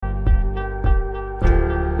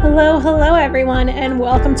Hello, everyone, and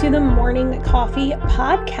welcome to the Morning Coffee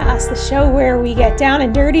Podcast, the show where we get down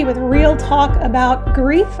and dirty with real talk about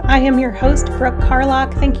grief. I am your host, Brooke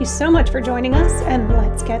Carlock. Thank you so much for joining us, and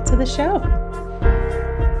let's get to the show.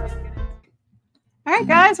 All right,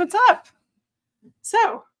 guys, what's up?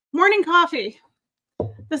 So, morning coffee.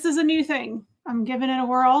 This is a new thing. I'm giving it a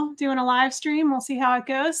whirl, doing a live stream. We'll see how it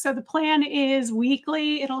goes. So the plan is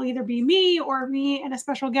weekly. It'll either be me and a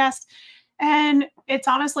special guest. And it's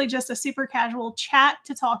honestly just a super casual chat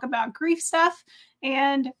to talk about grief stuff.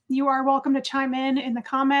 And you are welcome to chime in the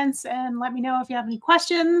comments and let me know if you have any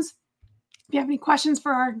questions. If you have any questions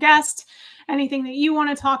for our guest, anything that you want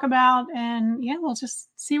to talk about. And yeah, we'll just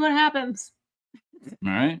see what happens.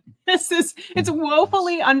 All right. It's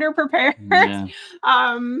woefully underprepared.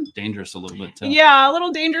 Yeah. Dangerous a little bit too. Yeah, a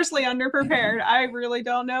little dangerously underprepared. I really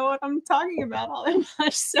don't know what I'm talking about all that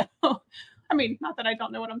much. So, I mean, not that I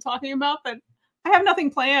don't know what I'm talking about, but I have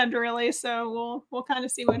nothing planned really. So we'll kind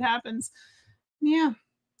of see what happens. Yeah.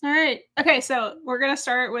 All right. Okay. So we're going to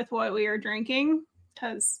start with what we are drinking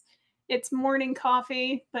because it's morning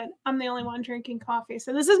coffee, but I'm the only one drinking coffee.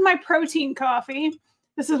 So this is my protein coffee.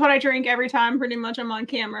 This is what I drink every time pretty much I'm on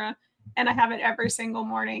camera, and I have it every single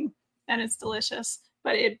morning, and it's delicious,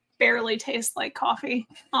 but it barely tastes like coffee,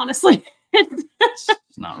 honestly. It's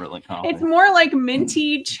not really coffee. It's more like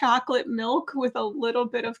minty chocolate milk with a little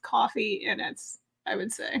bit of coffee in it, I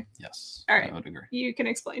would say. Yes. All right. I would agree. You can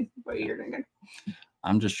explain what you're drinking.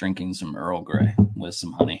 I'm just drinking some Earl Grey with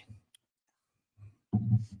some honey.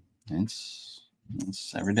 It's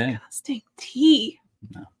every day. Disgusting tea.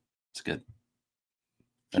 No, it's good.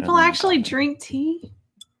 People actually drink tea?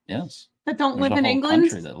 Yes. That don't There's live in a whole England?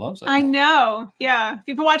 country that loves it. I know. Yeah.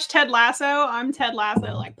 People watch Ted Lasso. I'm Ted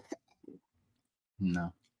Lasso. Like,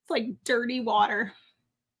 no. it's like dirty water.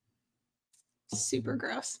 Super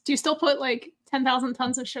gross. Do you still put like 10,000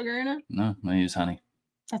 tons of sugar in it? No, I use honey.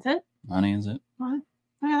 That's it? Honey is it. What?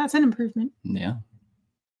 Oh, yeah, that's an improvement. Yeah.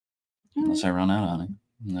 Unless I run out of honey.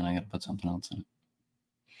 And then I got to put something else in it.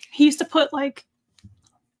 He used to put like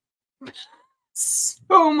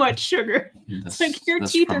so much sugar. It's like your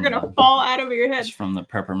teeth are going to fall out of your head. It's from the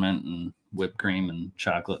peppermint and whipped cream and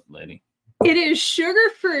chocolate lady. It is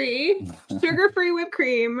sugar-free whipped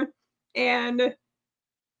cream. And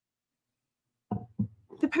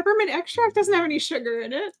the peppermint extract doesn't have any sugar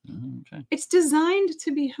in it. Okay. It's designed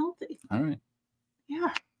to be healthy. All right.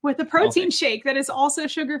 Yeah. With a protein shake that is also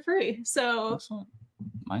sugar-free. So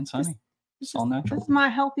mine's honey. It's all natural. That's my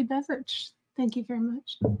healthy beverage. Thank you very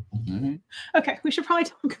much. All right. Okay, we should probably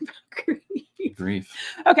talk about grief.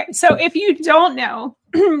 Okay, so if you don't know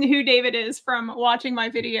who David is from watching my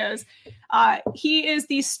videos, he is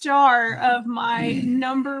the star of my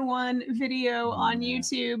 #1 video on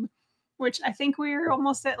YouTube, which I think we're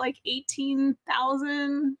almost at like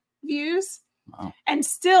 18,000 views. Wow. And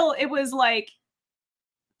still, it was like,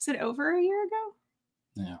 is it over a year ago?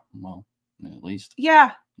 Yeah, well, at least.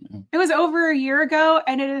 Yeah. It was over a year ago,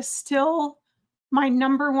 and it is still my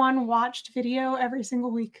 #1 watched video every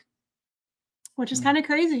single week, which is kind of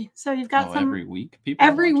crazy. So you've got every week, people.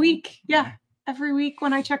 Every week, yeah. Every week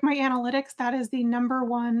when I check my analytics, that is the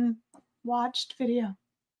 #1 watched video.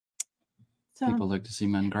 So people like to see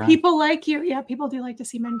men cry. People like you, yeah. People do like to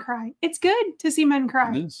see men cry. It's good to see men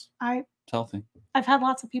cry. It is. It's healthy. I've had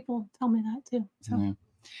lots of people tell me that too. So yeah.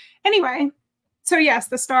 Anyway, so yes,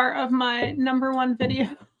 the star of my #1 video.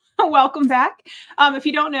 Welcome back. If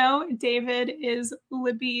you don't know, David is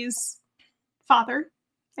Libby's father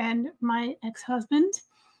and my ex-husband.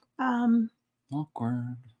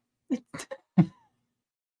 Awkward.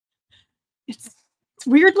 It's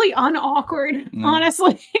weirdly unawkward,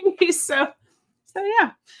 honestly. So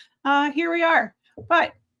yeah, here we are.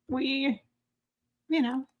 But we,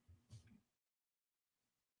 doing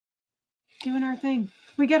our thing.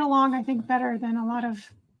 We get along, I think, better than a lot of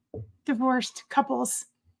divorced couples.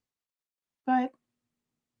 But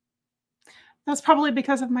that's probably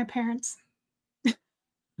because of my parents.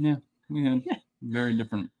 Yeah, we had very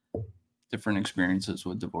different experiences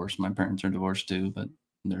with divorce. My parents are divorced too, but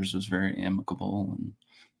theirs was very amicable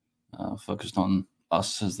and focused on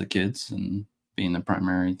us as the kids and being the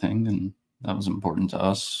primary thing. And that was important to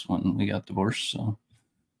us when we got divorced. So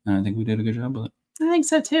and I think we did a good job with it. I think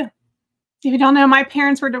so too. If you don't know, my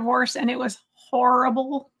parents were divorced and it was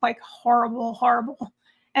horrible, like horrible.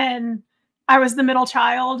 And I was the middle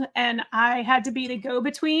child and I had to be the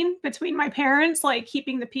go-between between my parents, like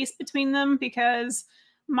keeping the peace between them because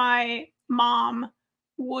my mom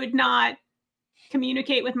would not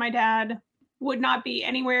communicate with my dad, would not be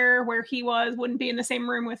anywhere where he was, wouldn't be in the same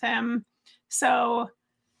room with him. So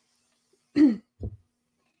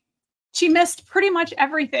she missed pretty much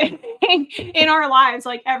everything in our lives,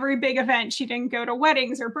 like every big event. She didn't go to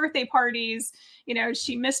weddings or birthday parties. You know,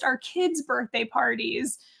 she missed our kids' birthday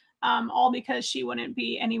parties, all because she wouldn't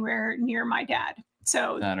be anywhere near my dad.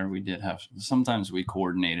 So that, or we did have, sometimes we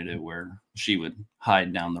coordinated it where she would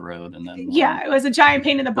hide down the road, and then yeah, it was a giant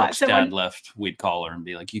pain in the butt. Brooke's So dad left, we'd call her and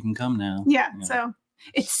be like, "You can come now." Yeah, you know? So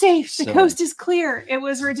it's safe. The coast is clear. It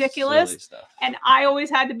was ridiculous. Silly stuff. And I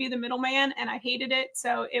always had to be the middleman, and I hated it.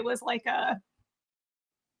 So it was like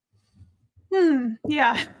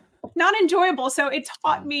yeah, not enjoyable. So it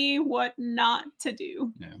taught me what not to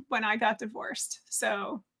do when I got divorced.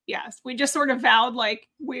 So yes, we just sort of vowed like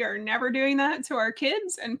we are never doing that to our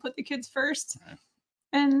kids and put the kids first. Right.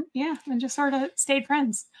 And yeah, and just sort of stayed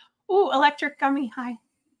friends. Ooh, Electric Gummy. Hi.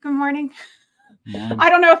 Good morning. I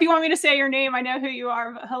don't know if you want me to say your name. I know who you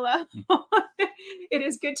are, but hello. It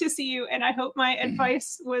is good to see you. And I hope my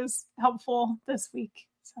advice was helpful this week.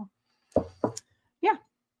 So yeah.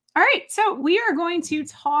 All right. So we are going to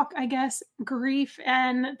talk, I guess, grief.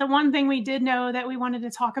 And the one thing we did know that we wanted to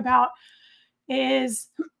talk about is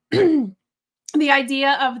the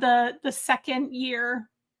idea of the second year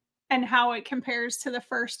and how it compares to the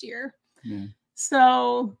first year. Yeah.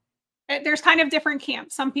 So there's kind of different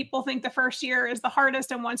camps. Some people think the first year is the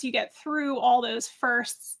hardest, and once you get through all those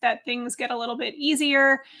firsts, that things get a little bit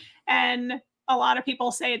easier. And a lot of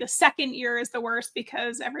people say the second year is the worst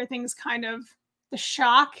because everything's kind of, the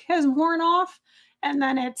shock has worn off, and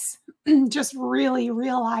then it's just really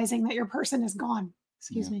realizing that your person is gone.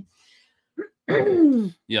 Excuse me.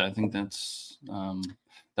 Yeah, I think that's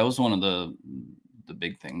that was one of the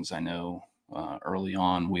big things. I know early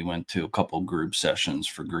on we went to a couple group sessions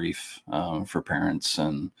for grief for parents,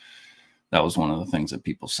 and that was one of the things that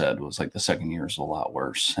people said was like the second year is a lot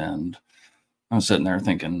worse. And I was sitting there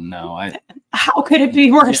thinking, no, how could it be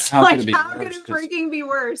worse? Yeah, how could it freaking be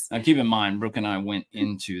worse? Now keep in mind, Brooke and I went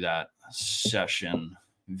into that session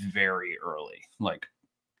very early, like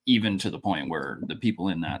even to the point where the people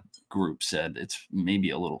in that group said it's maybe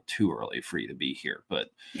a little too early for you to be here. But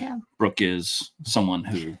yeah, Brooke is someone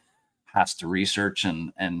who has to research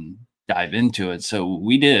and dive into it. So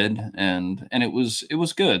we did, and it was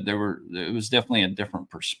good. It was definitely a different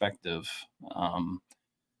perspective.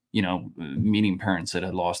 You know, meeting parents that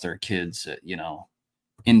had lost their kids at, you know,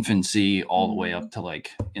 infancy all the way up to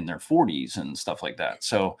like in their 40s and stuff like that.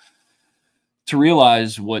 So to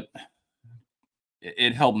realize what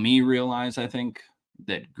it helped me realize, I think,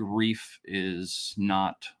 that grief is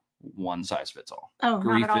not one size fits all. Oh,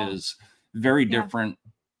 grief is very different.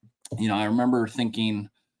 You know, I remember thinking,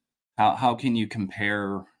 how can you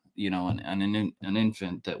compare, you know, an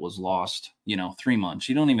infant that was lost, you know, 3 months?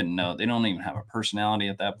 You don't even know. They don't even have a personality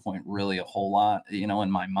at that point, really a whole lot, you know,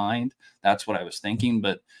 in my mind. That's what I was thinking.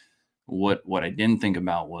 But what I didn't think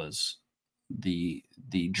about was the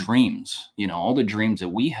dreams, you know, all the dreams that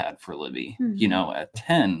we had for Libby, you know, at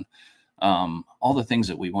 10, all the things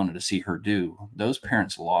that we wanted to see her do. Those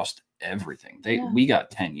parents lost everything. We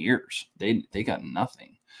got 10 years. They got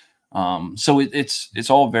nothing. So it's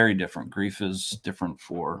all very different. Grief is different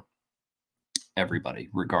for everybody,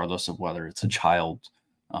 regardless of whether it's a child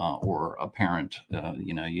or a parent.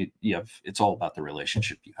 You know, you have, it's all about the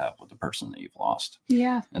relationship you have with the person that you've lost.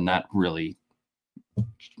 Yeah. And that really,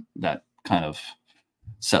 that kind of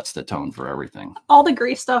sets the tone for everything. All the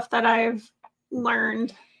grief stuff that I've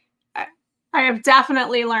learned, I have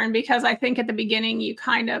definitely learned, because I think at the beginning you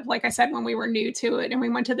kind of, like I said, when we were new to it and we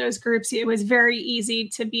went to those groups, it was very easy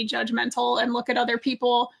to be judgmental and look at other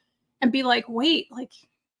people and be like, wait, like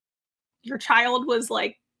your child was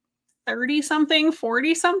like 30 something,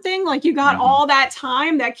 40 something, like you got all that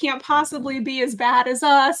time. That can't possibly be as bad as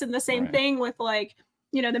us. And the same thing with like,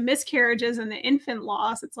 you know, the miscarriages and the infant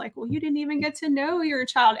loss. It's like, well, you didn't even get to know your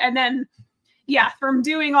child. And then, yeah, from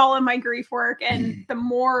doing all of my grief work and the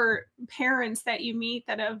more parents that you meet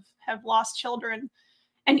that have lost children,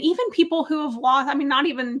 and even people who have lost, I mean, not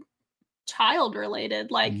even child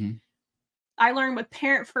related, like I learned with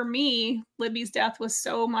for me, Libby's death was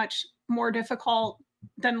so much more difficult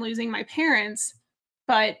than losing my parents.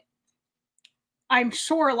 But I'm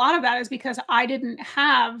sure a lot of that is because I didn't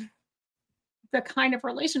have the kind of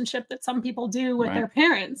relationship that some people do with their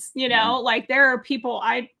parents, you know, like there are people,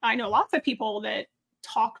 I know lots of people that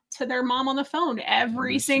talk to their mom on the phone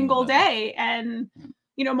every single day and,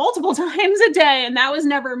 you know, multiple times a day. And that was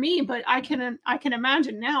never me, but I can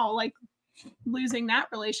imagine now, like losing that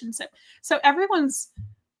relationship. So everyone's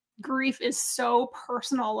grief is so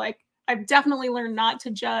personal. Like I've definitely learned not to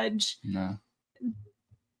judge. No.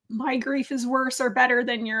 My grief is worse or better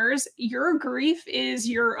than yours. Your grief is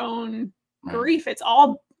your own grief. It's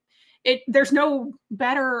all, there's no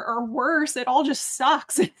better or worse. It all just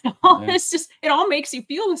sucks. It all makes you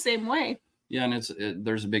feel the same way. Yeah, and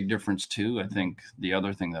there's a big difference too. I think the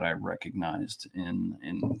other thing that I recognized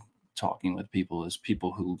in talking with people is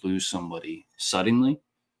people who lose somebody suddenly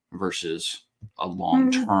versus a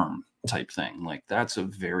long-term type thing. Like that's a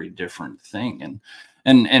very different thing.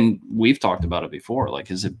 And we've talked about it before. Like,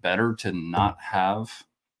 is it better to not have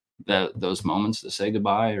those moments to say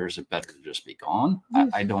goodbye, or is it better to just be gone?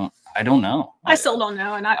 I don't know. I still don't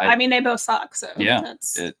know. And I mean, they both suck. So yeah,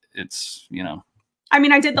 it's, you know, I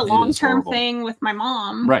mean, I did the long-term thing with my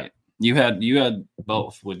mom. Right. You had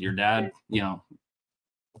both with your dad, you know,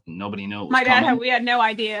 nobody knew it was my dad coming. we had no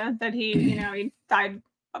idea that he died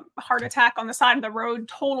of a heart attack on the side of the road.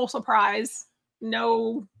 Total surprise.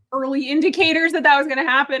 No early indicators that was going to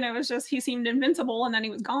happen. It was just, he seemed invincible and then he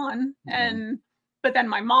was gone. But then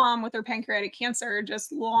my mom with her pancreatic cancer,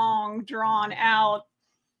 just long drawn out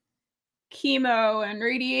chemo and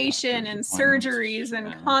radiation and surgeries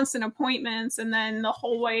and constant appointments, and then the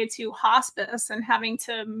whole way to hospice and having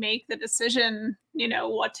to make the decision, you know,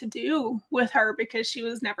 what to do with her because she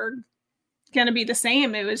was never going to be the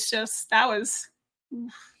same. It was just,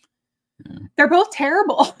 they're both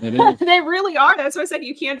terrible. They really are. That's why I said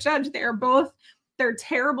you can't judge. They're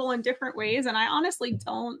terrible in different ways. And I honestly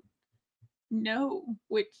don't know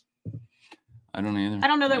which. I don't either. I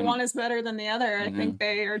don't know that one is better than the other. I think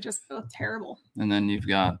they are just both terrible. And then you've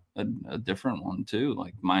got a different one too.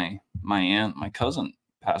 Like my cousin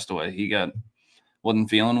passed away. He wasn't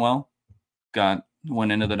feeling well.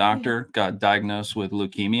 Went into the doctor, got diagnosed with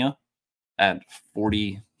leukemia at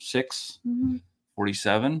 46,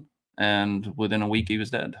 47, and within a week he was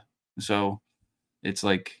dead. So it's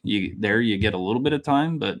like you get a little bit of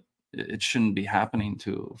time, but it shouldn't be happening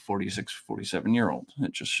to a 46, 47-year-old.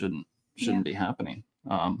 It just shouldn't be happening.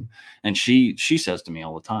 And she says to me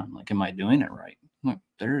all the time, like, am I doing it right? Look,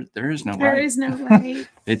 there is no right. There is no right.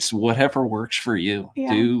 It's whatever works for you.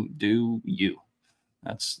 Yeah. Do you.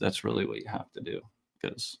 That's really what you have to do.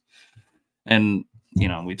 And you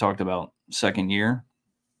know, we talked about second year.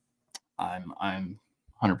 I'm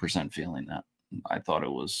 100% feeling that. I thought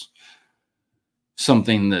it was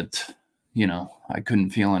something that, you know, I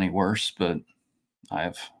couldn't feel any worse, but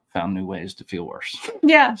I've found new ways to feel worse.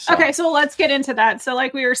 Yeah. So. Okay. So let's get into that. So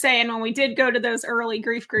like we were saying, when we did go to those early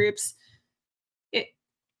grief groups,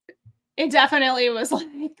 it definitely was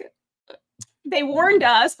like, they warned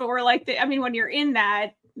us, but we're like, when you're in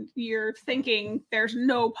that, you're thinking there's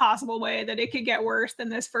no possible way that it could get worse than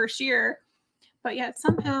this first year. But yet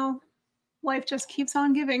somehow life just keeps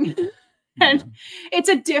on giving. And it's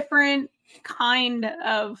a different kind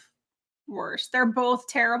of worse. They're both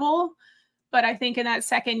terrible. But I think in that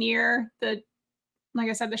second year, like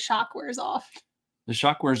I said, the shock wears off. The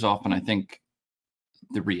shock wears off, and I think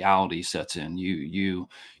the reality sets in. You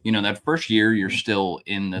know, that first year, you're still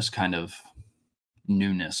in this kind of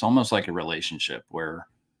newness, almost like a relationship where,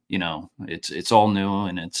 you know, it's all new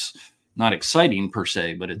and it's not exciting per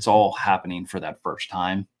se, but it's all happening for that first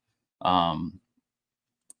time.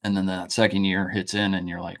 And then that second year hits in, and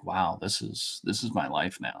you're like, wow, this is my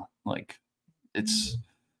life now. Like it's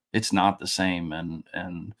not the same.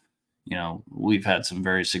 And, you know, we've had some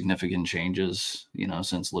very significant changes, you know,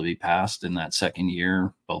 since Libby passed in that second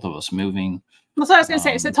year, both of us moving. That's what I was going to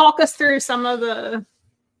say. So talk us through some of the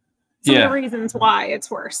reasons why it's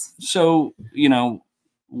worse. So, you know,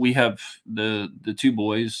 we have the two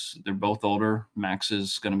boys. They're both older. Max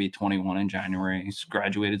is going to be 21 in January. He's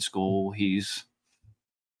graduated school. He's,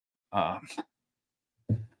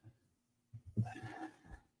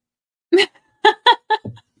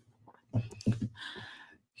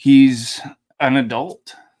 he's an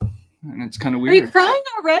adult, and it's kind of weird. Are you crying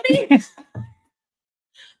already?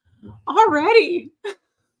 Already?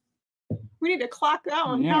 We need to clock that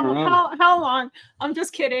one. Yeah, how long? I'm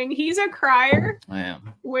just kidding. He's a crier. I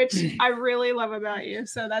am. Which I really love about you.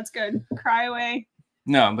 So that's good. Cry away.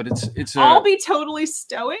 No, but it's I'll be totally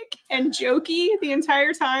stoic and jokey the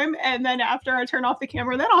entire time, and then after I turn off the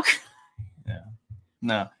camera, then I'll cry. Yeah.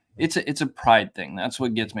 No, it's a pride thing. That's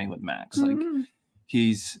what gets me with Max. Like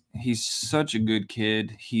he's such a good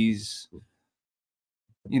kid. He's,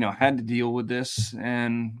 you know, had to deal with this,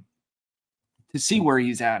 and to see where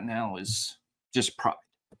he's at now is just pride.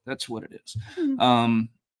 That's what it is.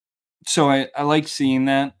 So I like seeing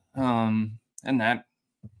that. And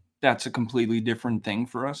that's a completely different thing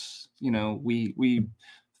for us. You know, we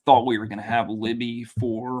thought we were going to have Libby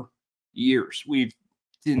for years. We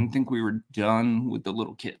didn't think we were done with the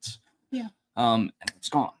little kids. Yeah. And it's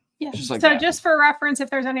gone. Yeah. Just like so that. Just for reference, if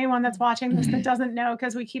there's anyone that's watching this that doesn't know,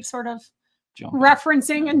 because we keep sort of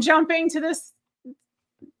referencing and jumping to this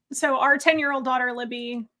so our 10-year-old daughter,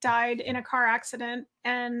 Libby, died in a car accident,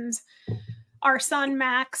 and our son,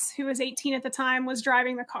 Max, who was 18 at the time, was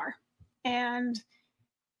driving the car. And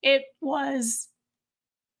it was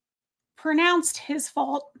pronounced his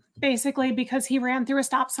fault, basically, because he ran through a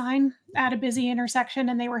stop sign at a busy intersection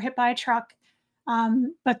and they were hit by a truck.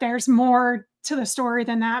 But there's more to the story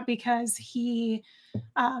than that, because he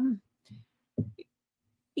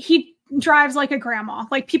drives like a grandma.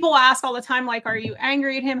 Like, people ask all the time, like, are you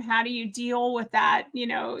angry at him? How do you deal with that,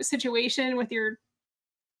 situation with your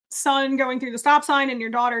son going through the stop sign and your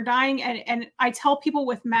daughter dying? And I tell people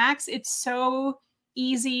with Max, it's so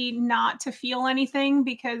easy not to feel anything,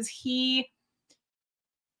 because he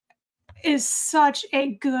is such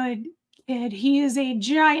a good kid. He is a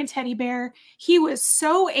giant teddy bear. He was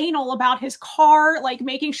so anal about his car, like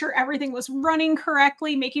making sure everything was running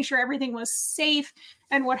correctly, making sure everything was safe.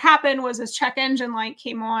 And what happened was his check engine light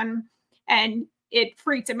came on and it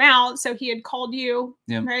freaked him out. So he had called you,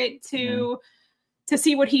 right, to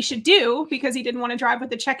see what he should do, because he didn't want to drive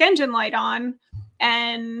with the check engine light on.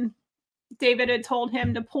 And David had told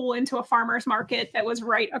him to pull into a farmer's market that was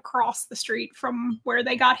right across the street from where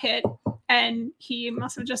they got hit. And he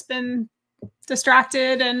must have just been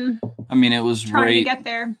distracted and it was trying to get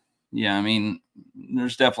there. Yeah,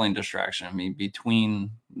 there's definitely distraction.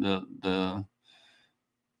 Between the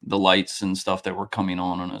lights and stuff that were coming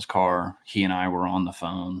on his car, he and I were on the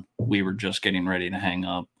phone. We were just getting ready to hang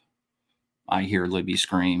up. I hear Libby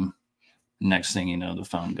scream. Next thing you know, the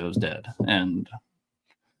phone goes dead. And,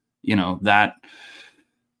 that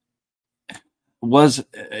was,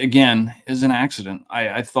 again, is an accident.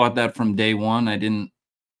 I thought that from day one. I didn't,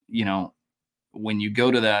 when you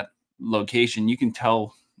go to that location, you can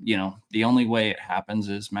tell, the only way it happens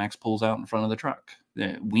is Max pulls out in front of the truck.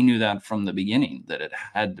 We knew that from the beginning, that it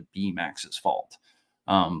had to be Max's fault.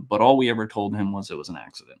 But all we ever told him was it was an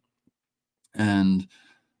accident. And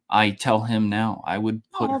I tell him now, I would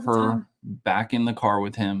put her back in the car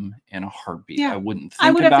with him in a heartbeat. Yeah. I wouldn't think about it.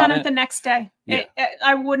 I would have done it the next day. Yeah.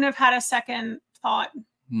 I wouldn't have had a second thought.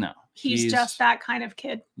 No. He's just that kind of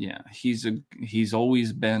kid. Yeah. He's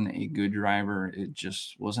always been a good driver. It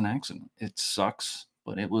just was an accident. It sucks,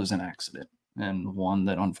 but it was an accident. And one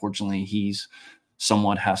that unfortunately he's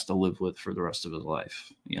somewhat has to live with for the rest of his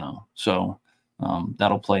life, So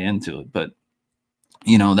that'll play into it. But,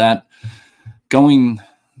 that going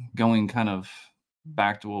kind of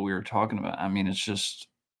back to what we were talking about, it's just,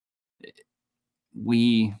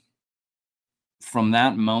 from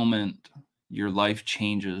that moment, your life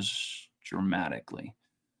changes dramatically.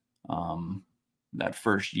 That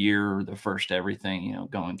first year, the first everything,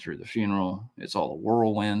 going through the funeral, it's all a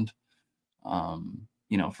whirlwind.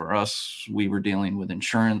 For us, we were dealing with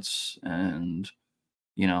insurance, and,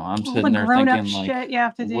 I'm sitting there thinking, like, shit you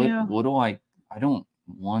have to do. What do I don't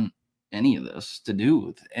want any of this to do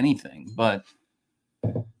with anything. But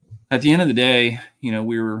at the end of the day,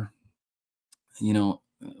 we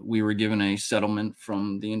were given a settlement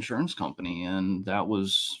from the insurance company, and that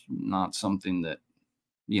was not something that,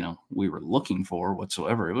 we were looking for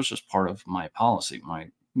whatsoever. It was just part of my policy. My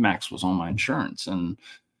Max was on my insurance, and,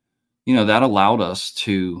 that allowed us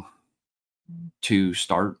to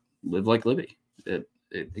start Live Like Libby.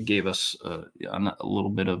 It gave us a little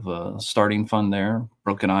bit of a starting fund there.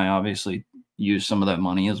 Brooke and I obviously used some of that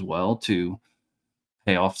money as well to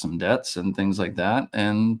pay off some debts and things like that,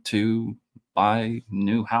 and to buy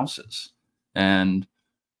new houses. And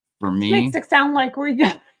for me, makes it sound like we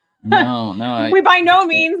no, we by no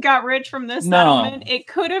means got rich from this settlement. It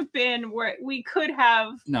could have been where we could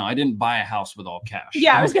have. No, I didn't buy a house with all cash.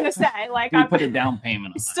 Yeah, I was gonna say, like, I put a down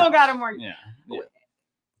payment on still got a mortgage. Yeah.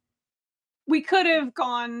 We could have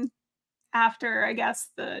gone after, I guess,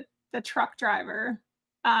 the truck driver,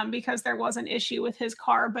 because there was an issue with his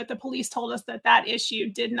car, but the police told us that issue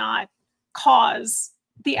did not cause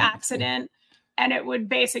the accident, and it would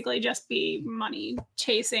basically just be money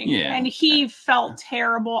chasing. Yeah. And he felt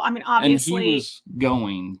terrible. Obviously, and he was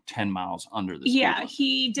going 10 miles under the speed limit.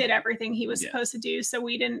 He did everything he was supposed to do, so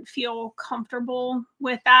we didn't feel comfortable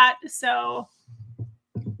with that. So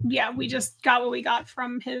yeah, we just got what we got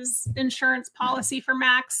from his insurance policy for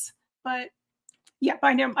Max. But yeah,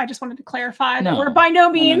 I just wanted to clarify that we're by no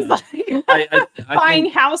means buying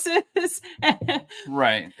houses.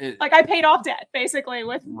 Right. Like, I paid off debt basically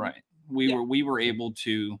with. Right. We were able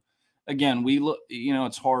to, again, we look,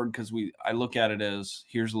 it's hard because I look at it as,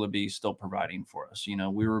 here's Libby still providing for us.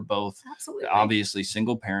 We were both obviously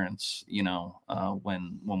single parents.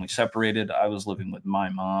 When we separated, I was living with my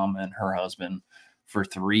mom and her husband for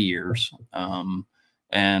 3 years.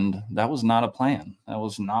 And that was not a plan. That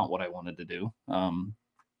was not what I wanted to do.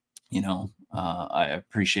 I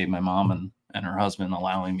appreciate my mom and her husband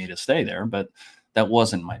allowing me to stay there, but that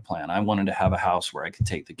wasn't my plan. I wanted to have a house where I could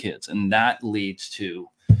take the kids. And that leads to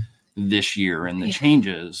this year and the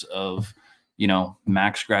changes of,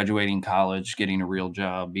 Max graduating college, getting a real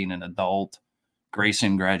job, being an adult,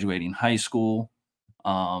 Grayson graduating high school,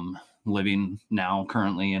 living now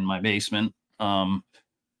currently in my basement, and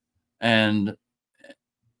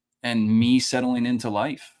me settling into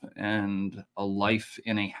life, and a life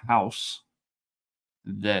in a house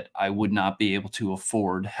that I would not be able to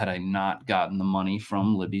afford had I not gotten the money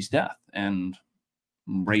from Libby's death. And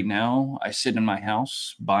right now I sit in my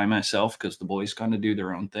house by myself because the boys kind of do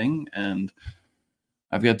their own thing, and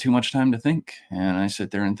I've got too much time to think. And I sit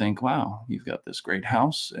there and think, wow, you've got this great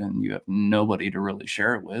house and you have nobody to really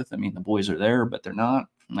share it with. I mean, the boys are there, but they're not.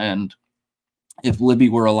 And if Libby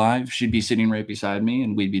were alive, she'd be sitting right beside me,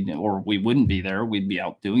 and we wouldn't be there. We'd be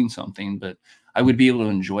out doing something, but I would be able to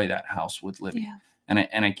enjoy that house with Libby. Yeah.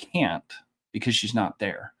 And I can't because she's not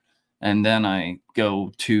there. And then I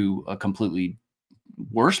go to a completely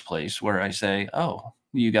worse place where I say, oh,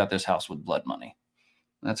 you got this house with blood money.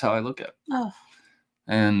 That's how I look at it. Oh.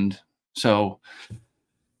 And so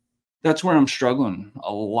that's where I'm struggling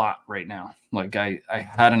a lot right now. Like I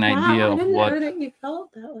had an idea of what. I didn't know that you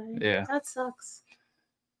felt that way. Yeah. That sucks.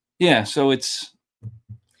 Yeah. So it's.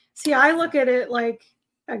 See, I look at it like,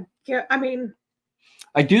 I mean.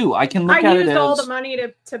 I do. I can look at it as. I used all the money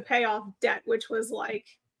to pay off debt, which was like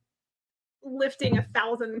lifting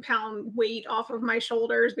 1,000-pound weight off of my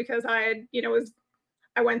shoulders because I had,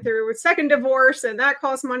 I went through a second divorce and that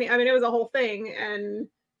cost money. I mean, it was a whole thing. And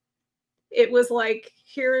it was like,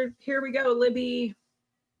 here we go, Libby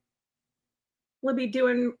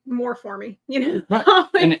doing more for me,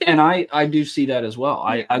 Right. and I do see that as well.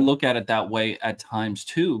 I look at it that way at times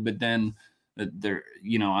too, but then there,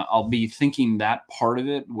 I'll be thinking that part of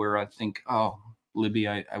it where I think, oh, Libby,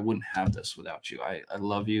 I wouldn't have this without you. I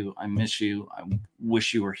love you. I miss you. I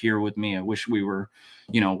wish you were here with me. I wish we were,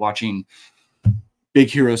 watching Big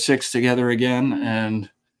Hero 6 together again, and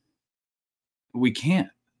we can't.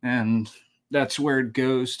 And that's where it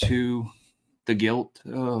goes to the guilt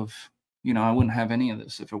of, I wouldn't have any of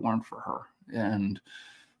this if it weren't for her. And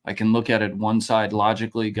I can look at it one side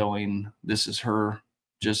logically going, this is her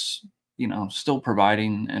just, still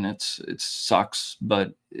providing, and it sucks,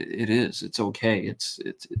 but it's okay.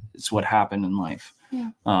 It's what happened in life.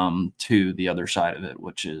 Yeah. To the other side of it,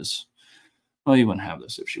 which is, well, you wouldn't have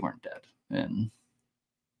this if she weren't dead. And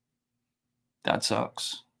that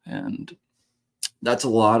sucks. And that's a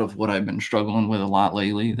lot of what I've been struggling with a lot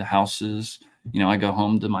lately. The houses, I go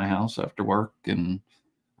home to my house after work and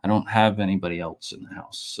I don't have anybody else in the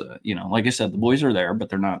house. Like I said, the boys are there, but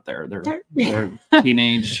they're not there. They're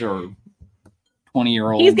teenage or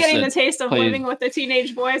 20-year-olds. He's getting the taste of living with the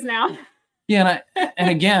teenage boys now. Yeah. And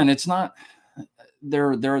again, it's not,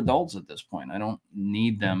 they're adults at this point. I don't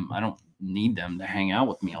need them. I don't need them to hang out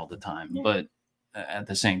with me all the time. Yeah. But at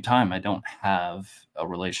the same time, I don't have a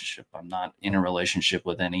relationship. I'm not in a relationship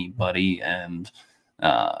with anybody. And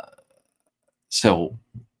so,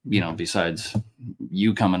 besides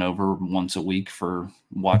you coming over once a week for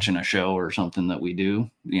watching a show or something that we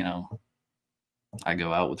do, I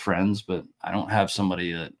go out with friends, but I don't have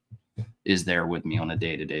somebody that is there with me on a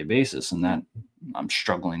day-to-day basis. And that I'm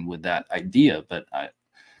struggling with that idea, but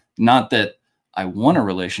not that I want a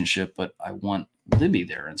relationship, but I want Libby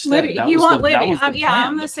there instead. Libby, you want Libby. Yeah,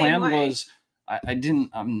 I'm the same way.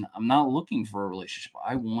 I'm not looking for a relationship.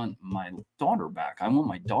 I want my daughter back. I want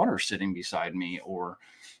my daughter sitting beside me or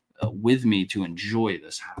with me to enjoy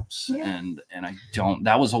this house. Yeah. And I don't,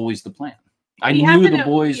 that was always the plan. I knew the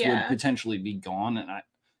boys would potentially be gone. And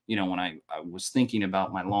when I was thinking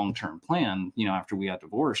about my long-term plan, after we got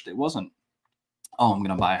divorced, it wasn't, oh, I'm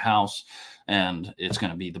going to buy a house and it's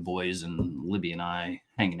going to be the boys and Libby and I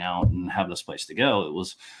hanging out and have this place to go.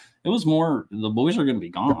 It was more, the boys are going to be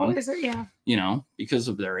gone. The boys are, because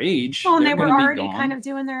of their age. Well, and they were already kind of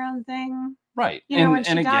doing their own thing. Right. When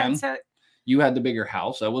she died, again, you had the bigger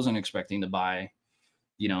house. I wasn't expecting to buy,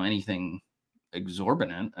 anything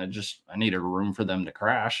exorbitant. I needed a room for them to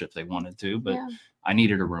crash if they wanted to, but I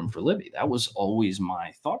needed a room for Libby. That was always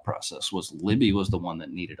my thought process, was Libby was the one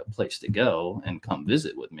that needed a place to go and come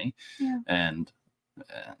visit with me. Yeah. And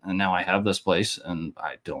now I have this place and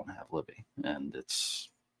I don't have Libby, and it's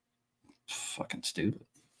fucking stupid.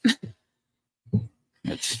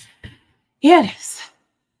 It is.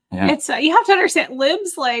 Yeah. It's you have to understand,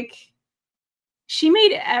 Lib's like, she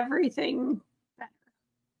made everything better.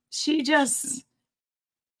 She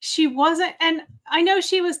wasn't, and I know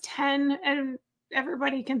she was 10, and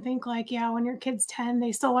everybody can think like, yeah, when your kid's 10,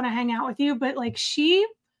 they still want to hang out with you. But like, she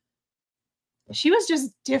she was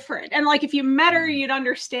just different. And like, if you met her, you'd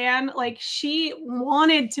understand, like, she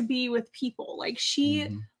wanted to be with people. Like, she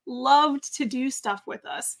loved to do stuff with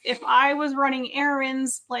us. If I was running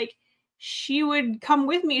errands, like, she would come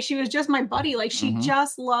with me. She was just my buddy. Like, she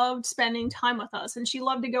just loved spending time with us, and she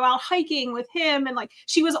loved to go out hiking with him. And like,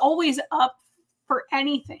 she was always up for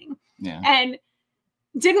anything. Yeah. And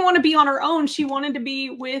didn't want to be on her own. She wanted to be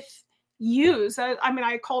with you. So, I mean,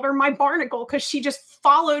 I called her my barnacle because she just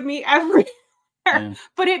followed me everywhere. Yeah.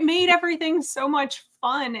 But it made everything so much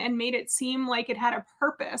fun and made it seem like it had a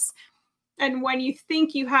purpose. And when you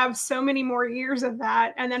think you have so many more years of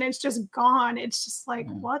that and then it's just gone, it's just like,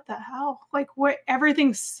 what the hell? Like, what?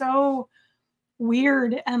 Everything's so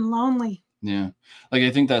weird and lonely. Yeah. Like,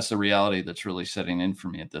 I think that's the reality that's really setting in for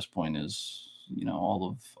me at this point is, you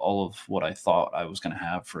know, all of what I thought I was going to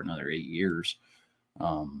have for another 8 years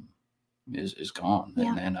is gone.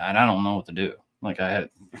 Yeah. And I don't know what to do. Like, I had,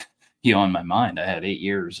 you know, in my mind, I had 8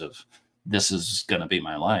 years of this is going to be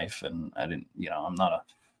my life. And I didn't, you know,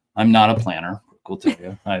 I'm not a planner. I'll tell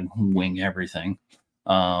you, I wing everything.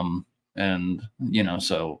 And, you know,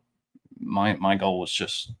 so my goal was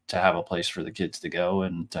just to have a place for the kids to go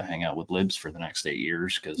and to hang out with Libs for the next 8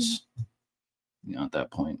 years. Cause you know, at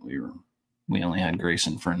that point we only had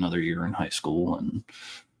Grayson for another year in high school, and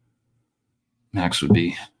Max would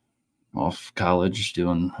be off college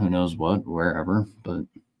doing who knows what, wherever. But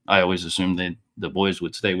I always assumed the boys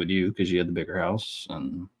would stay with you because you had the bigger house,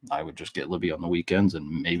 and I would just get Libby on the weekends,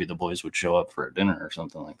 and maybe the boys would show up for a dinner or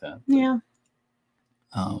something like that. But, yeah.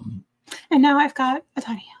 And now I've got a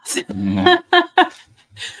tiny house. Yeah.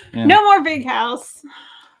 No more big house.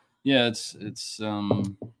 Yeah, it's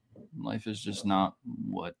life is just not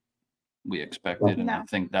what we expected, and I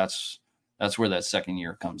think that's where that second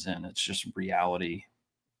year comes in. It's just reality.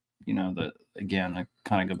 You know, that again, I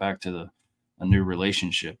kind of go back to a new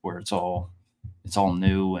relationship where it's all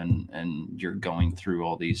new, and you're going through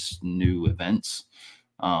all these new events,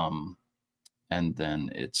 and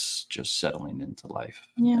then it's just settling into life.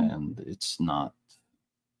 And it's not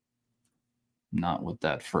what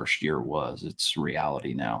that first year was. It's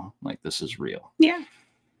reality now. Like, this is real. Yeah.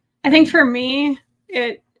 I think for me,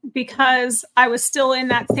 because I was still in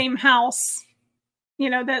that same house,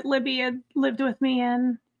 you know, that Libby had lived with me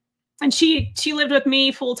in. And she lived with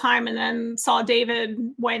me full time, and then saw David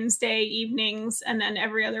Wednesday evenings and then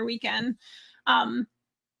every other weekend. So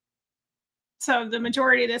the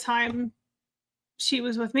majority of the time she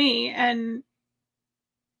was with me. And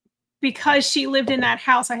because she lived in that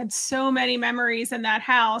house, I had so many memories in that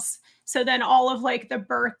house. So then all of like the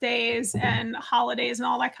birthdays and holidays and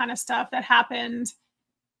all that kind of stuff that happened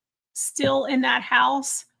still in that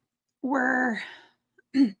house were,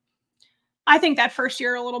 I think that first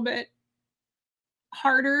year a little bit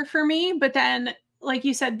harder for me. But then, like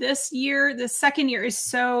you said, this year, the second year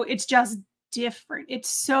it's just different. It's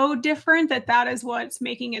so different that is what's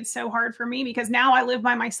making it so hard for me, because now I live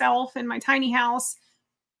by myself in my tiny house.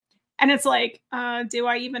 And it's like, do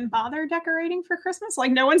I even bother decorating for Christmas?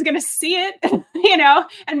 Like, no one's going to see it, you know?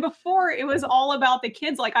 And before, it was all about the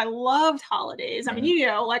kids. Like, I loved holidays. I mean, you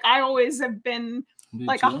know, like, I always have been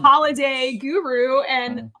like a holiday guru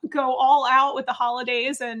and go all out with the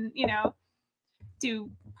holidays and, you know, do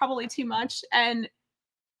probably too much. And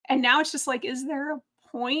now it's just like, is there a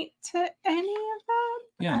point to any of that?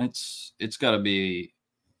 Yeah, and it's got to be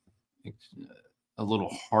a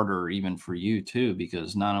little harder even for you too,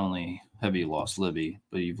 because not only have you lost Libby,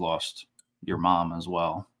 but you've lost your mom as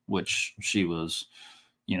well, which she was,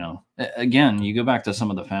 you know, again, you go back to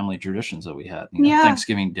some of the family traditions that we had, you know,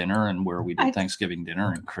 Thanksgiving dinner, and where we did Thanksgiving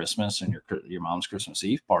dinner and Christmas and your mom's Christmas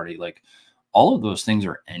Eve party. Like, all of those things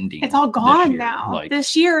are ending. It's all gone now. Like,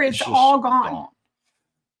 this year it's all gone.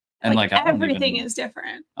 And like everything is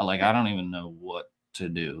different. Like, I don't even know what to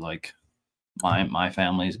do. Like, my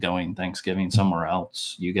family's going Thanksgiving somewhere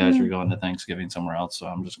else. You guys are going to Thanksgiving somewhere else. So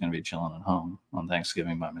I'm just going to be chilling at home on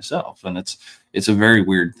Thanksgiving by myself. And it's a very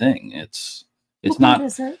weird thing. It's not.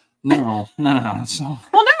 Is it? No. It's not,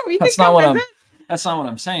 well, no, that's not what that's not what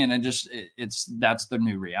I'm saying. That's the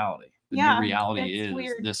new reality. The new reality is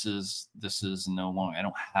weird. This is no longer, I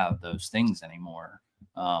don't have those things anymore.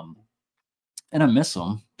 And I miss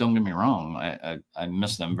them. Don't get me wrong. I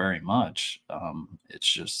miss them very much.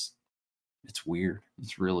 It's weird.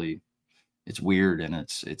 It's weird. And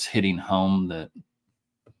it's hitting home that,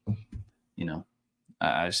 you know,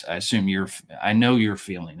 I assume I know you're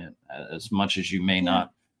feeling it as much as you may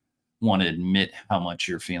not want to admit how much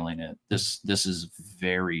you're feeling it. This is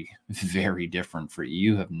very, very different for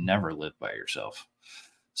you. You have never lived by yourself.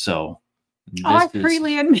 So I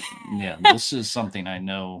freely admit. Yeah, this is something I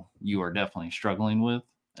know you are definitely struggling with.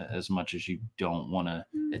 as much as you don't want to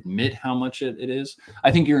admit how much it is.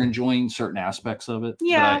 I think you're enjoying certain aspects of it.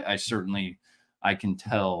 Yeah. But I certainly, I can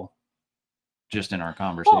tell just in our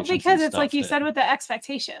conversations. Well, because it's like you said with the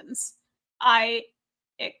expectations.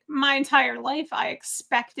 My entire life, I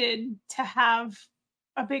expected to have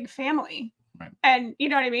a big family. Right. And you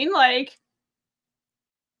know what I mean? Like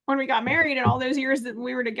when we got married and all those years that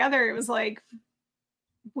we were together, it was like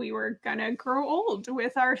we were gonna grow old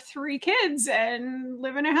with our 3 kids and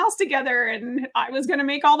live in a house together, and I was gonna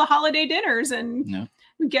make all the holiday dinners and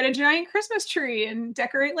get a giant Christmas tree and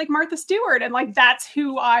decorate like Martha Stewart, and like that's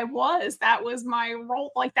who I was. That was my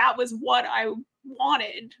role. Like that was what I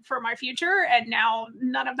wanted for my future, and now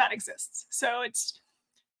none of that exists. So it's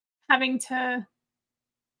having to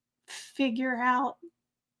figure out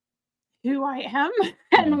who I am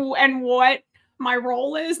and what my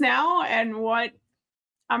role is now and what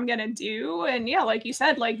I'm gonna do. And yeah, like you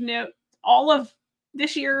said, like no, all of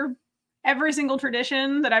this year, every single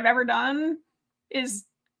tradition that I've ever done is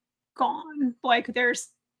gone. Like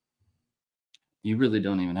you really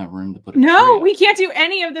don't even have room to put we can't do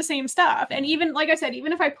any of the same stuff. And even like I said,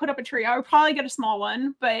 even if I put up a tree, I would probably get a small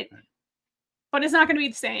one, but it's not gonna be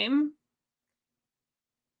the same.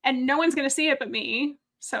 And no one's gonna see it but me.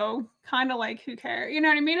 So kind of like who cares? You know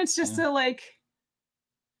what I mean? It's just a like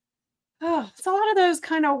it's a lot of those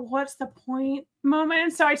kind of what's the point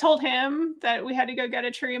moments. So I told him that we had to go get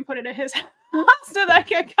a tree and put it at his house so that I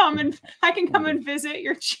can come and visit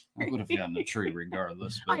your tree. I would have gotten a tree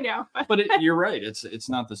regardless. But, I know. But you're right. It's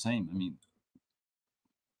not the same. I mean,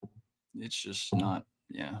 it's just not,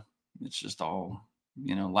 it's just all,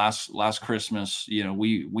 last Christmas,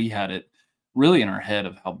 we had it really in our head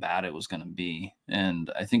of how bad it was going to be.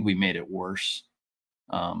 And I think we made it worse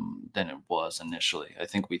than it was initially. I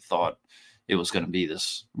think we thought it was going to be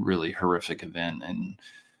this really horrific event, and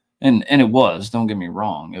it was. Don't get me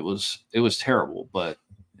wrong, it was terrible, but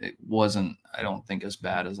it wasn't, I don't think, as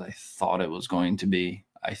bad as I thought it was going to be.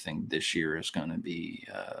 I think this year is going to be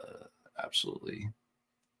absolutely.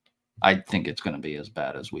 I think it's going to be as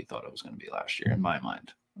bad as we thought it was going to be last year. In my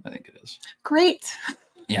mind, I think it is. Great.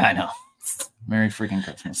 Yeah, I know. Merry freaking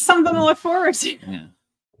Christmas. Something to look forward to.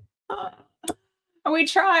 Yeah. We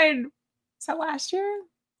tried, was that last year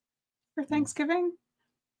for Thanksgiving?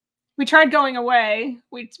 We tried going away.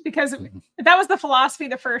 Because that was the philosophy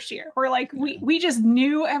the first year. We're like, we just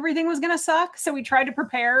knew everything was going to suck. So we tried to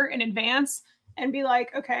prepare in advance and be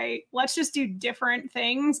like, okay, let's just do different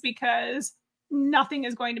things because nothing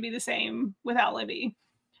is going to be the same without Libby.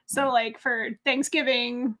 So like for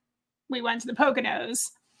Thanksgiving, we went to the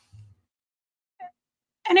Poconos.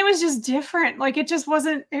 And it was just different. Like it just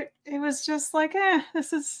wasn't, it was just like,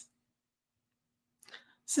 this is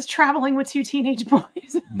traveling with 2 teenage boys.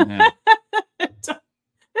 Yeah. I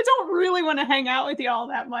don't really want to hang out with you all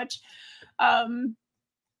that much.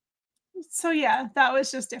 So yeah, that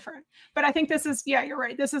was just different. But I think this is, you're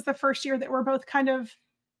right. This is the first year that we're both kind of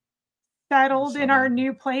settled in our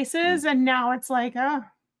new places. And now it's like, all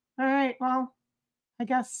right, well, I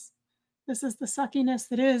guess this is the suckiness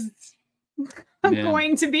that is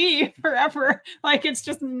going to be forever. Like it's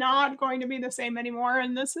just not going to be the same anymore,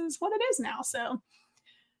 and this is what it is now. So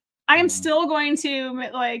I am still going to,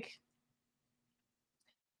 like,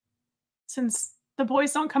 since the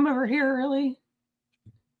boys don't come over here really,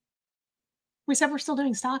 we said we're still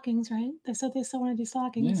doing stockings, right? They said they still want to do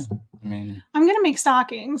stockings. Yeah, I mean, I'm gonna make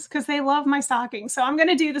stockings because they love my stockings, so I'm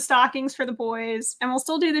gonna do the stockings for the boys, and we'll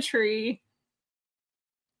still do the tree.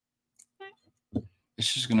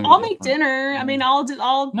 It's just gonna be I'll make dinner. I mean,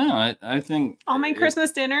 No, I think I'll make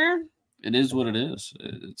Christmas dinner. It is what it is.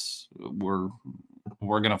 We're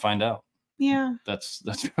gonna find out. Yeah. That's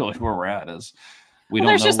really where we're at. Is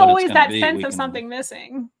there's just always that sense of something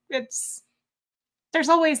missing. There's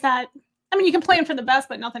always that. I mean, you can plan for the best,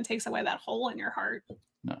 but nothing takes away that hole in your heart.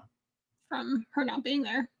 No. From her not being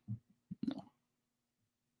there. No.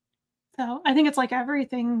 So I think it's like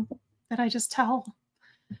everything that I just tell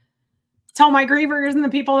my grievers and the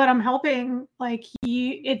people that I'm helping, like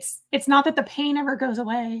it's not that the pain ever goes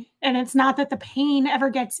away, and it's not that the pain ever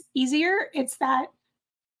gets easier. It's that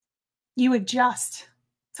you adjust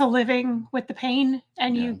to living with the pain,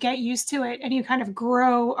 and you get used to it, and you kind of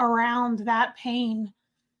grow around that pain.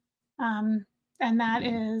 And that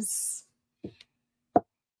is,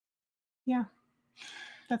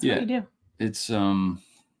 that's what you do. It's,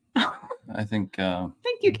 I think,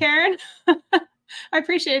 thank you, Karen. I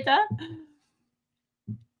appreciate that.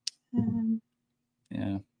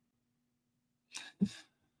 Yeah.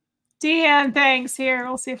 Deanne, thanks. Here,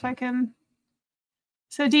 we'll see if I can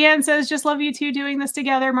So Deanne says, just love you two doing this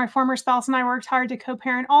together. My former spouse and I worked hard to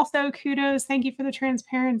co-parent. Also, kudos. Thank you for the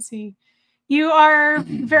transparency. You are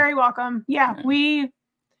very welcome. Yeah, we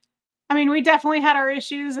definitely had our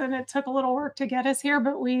issues and it took a little work to get us here,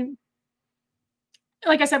 but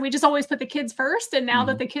like I said, we just always put the kids first. And now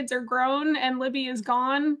that the kids are grown and Libby is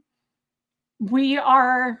gone,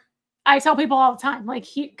 I tell people all the time, like,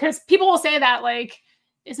 because people will say that, like,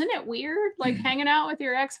 isn't it weird, like, hanging out with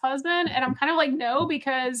your ex-husband? And I'm kind of like, no,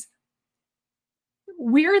 because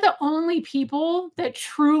we're the only people that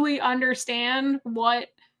truly understand what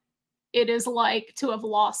it is like to have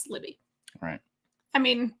lost Libby. Right. I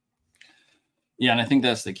mean, yeah, and I think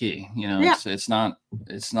that's the key. You know, it's not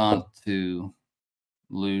to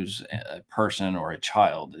lose a person or a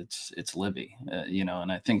child. It's Libby. You know,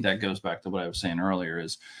 and I think that goes back to what I was saying earlier,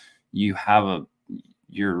 is you have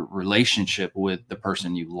your relationship with the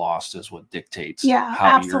person you lost is what dictates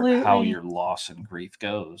how your loss and grief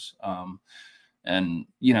goes. And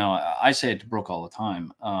you know, I say it to Brooke all the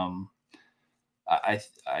time.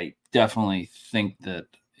 I definitely think that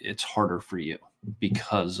it's harder for you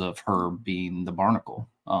because of her being the barnacle.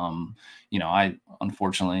 You know, I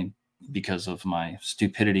unfortunately, because of my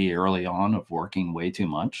stupidity early on of working way too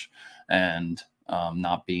much and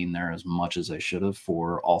not being there as much as I should have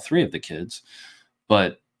for all three of the kids.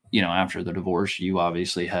 But, you know, after the divorce, you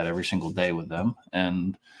obviously had every single day with them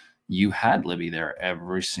and you had Libby there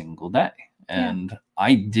every single day. And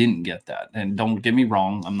I didn't get that. And don't get me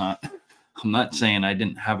wrong. I'm not saying I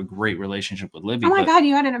didn't have a great relationship with Libby. Oh my God,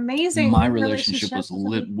 you had an amazing my relationship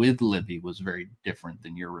with Libby was very different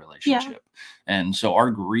than your relationship. And so our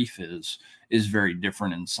grief is very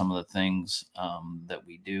different in some of the things that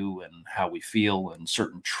we do and how we feel and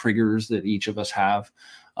certain triggers that each of us have.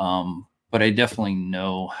 But I definitely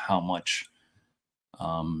know how much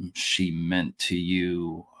she meant to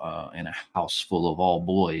you in a house full of all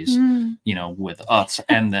boys, you know, with us.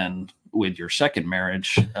 And then with your second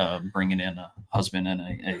marriage, bringing in a husband and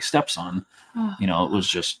a stepson, you know, it was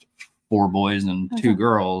just 4 boys and 2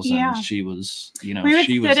 girls. And she was, you know,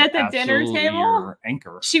 she was at the dinner table. Your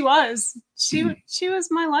anchor. She was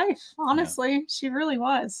my life. Honestly, she really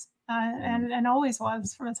was. And always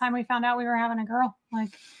was from the time we found out we were having a girl.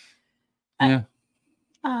 Like,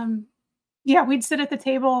 we'd sit at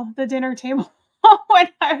the dinner table when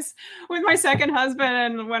I was with my second husband,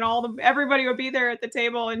 and when everybody would be there at the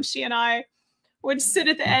table, and she and I would sit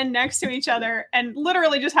at the end next to each other and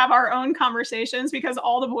literally just have our own conversations, because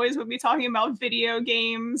all the boys would be talking about video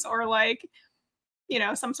games or, like, you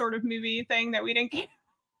know, some sort of movie thing that we didn't.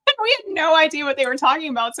 We had no idea what they were talking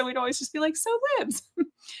about, so we'd always just be like, "So, Libs, how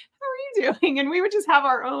are you doing?" And we would just have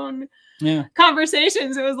our own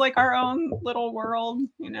conversations. It was like our own little world,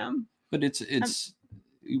 you know. But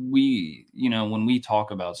we, you know, when we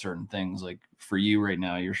talk about certain things, like for you right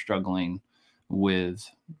now, you're struggling with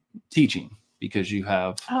teaching because you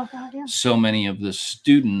have so many of the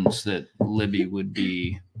students that Libby would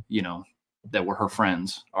be, you know, that were her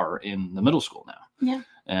friends are in the middle school now. Yeah.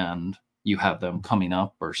 And you have them coming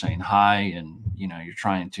up or saying hi, and, you know, you're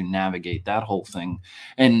trying to navigate that whole thing.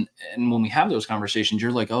 And when we have those conversations,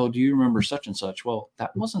 you're like, oh, do you remember such and such? Well,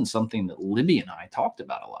 that wasn't something that Libby and I talked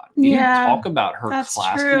about a lot. We didn't talk about her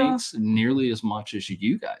classmates nearly as much as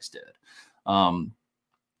you guys did.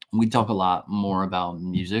 We talk a lot more about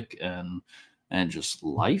music and just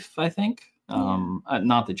life, I think.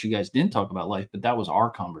 Not that you guys didn't talk about life, but that was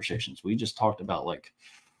our conversations. We just talked about, like,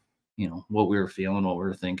 you know, what we were feeling, what we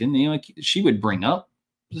were thinking. You know, like, she would bring up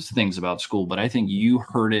just things about school, but I think you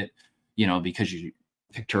heard it, you know, because you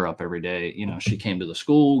picked her up every day. You know, she came to the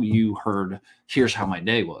school, you heard, here's how my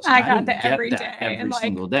day was. I got that every day, and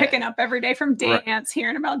like picking up every day from dance,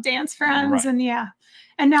 hearing about dance friends. And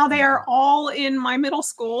and now they are all in my middle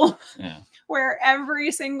school where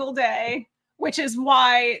every single day, which is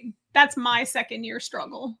why that's my second year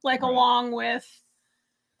struggle, like along with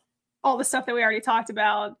all the stuff that we already talked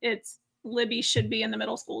about. It's Libby should be in the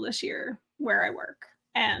middle school this year where I work,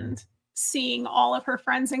 and seeing all of her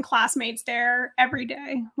friends and classmates there every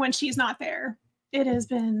day when she's not there, it has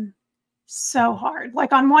been so hard.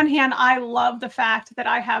 Like, on one hand, I love the fact that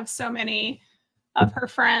I have so many of her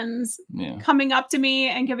friends coming up to me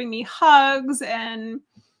and giving me hugs, and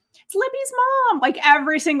it's Libby's mom, like,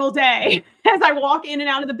 every single day as I walk in and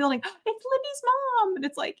out of the building, it's Libby's mom. And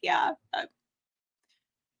it's like,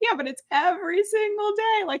 but it's every single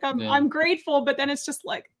day. Like, I'm grateful, but then it's just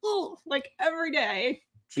like, oh, like every day.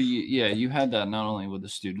 So you had that not only with the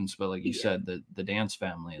students, but like you said, the dance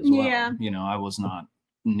family as well. Yeah. You know, I was not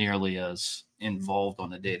nearly as involved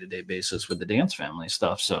on a day-to-day basis with the dance family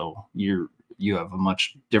stuff. So you have a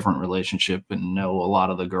much different relationship and know a lot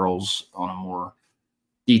of the girls on a more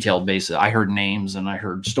detailed basis. I heard names and I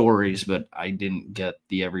heard stories, but I didn't get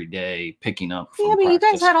the everyday picking up. Yeah, but you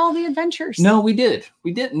guys had all the adventures. No, we did.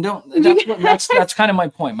 We didn't. That's kind of my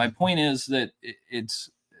point. My point is that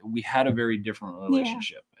we had a very different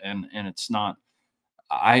relationship, and it's not.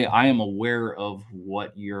 I am aware of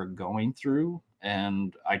what you're going through,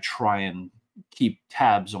 and I try and keep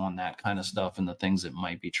tabs on that kind of stuff and the things that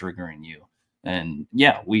might be triggering you. And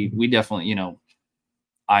yeah, we definitely, you know,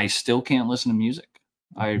 I still can't listen to music.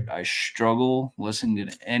 I struggle listening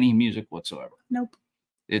to any music whatsoever. Nope.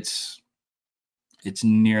 It's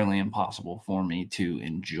nearly impossible for me to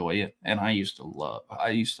enjoy it. And I used to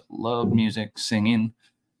love music, singing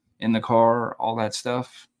in the car, all that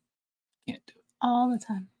stuff. Can't do it. All the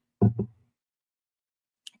time.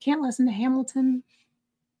 I can't listen to Hamilton.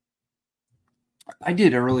 I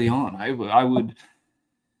did early on. I would,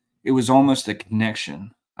 it was almost a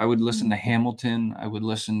connection. I would listen to Hamilton. I would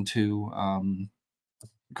listen to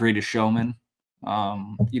Greatest Showman.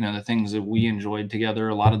 You know, the things that we enjoyed together,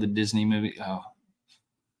 a lot of the Disney movie,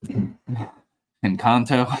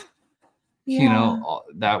 Encanto. Yeah. You know,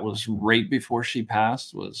 that was right before she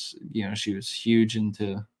passed. Was, you know, she was huge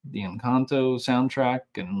into the Encanto soundtrack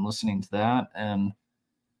and listening to that, and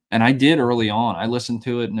I did early on. I listened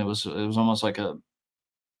to it, and it was almost like it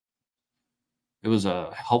was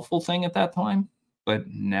a helpful thing at that time. But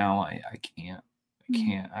now I can't.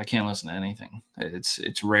 I can't listen to anything.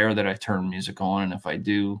 It's rare that I turn music on, and if I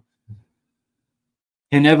do,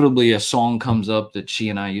 inevitably a song comes up that she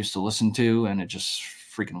and I used to listen to, and it just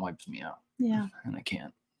freaking wipes me out. Yeah. And I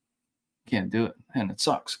can't do it, and it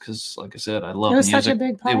sucks because, like I said, I love it was music. such a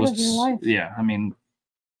big part of your life. Yeah, I mean,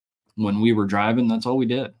 when we were driving, that's all we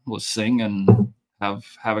did was sing and have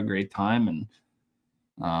a great time, and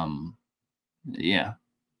yeah,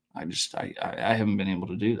 I haven't been able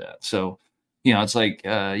to do that. So, you know, it's like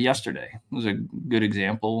yesterday was a good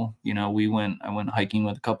example. You know, I went hiking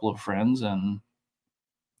with a couple of friends, and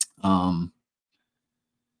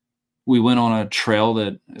we went on a trail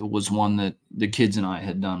that was one that the kids and I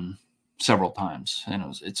had done several times, and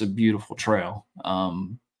it's a beautiful trail.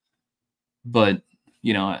 But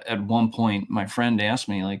you know, at one point, my friend asked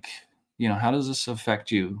me, like, you know, how does this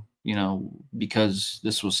affect you? You know, because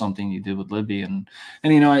this was something you did with Libby, and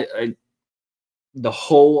you know, I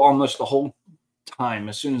almost the whole time,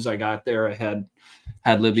 as soon as I got there, I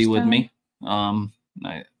had Libby with me.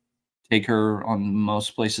 I take her on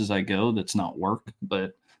most places I go. That's not work,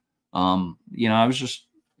 but you know, I was just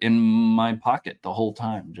in my pocket the whole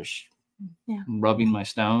time, just rubbing my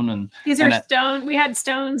stone. And these are stone. We had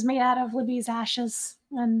stones made out of Libby's ashes,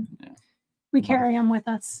 and we carry them with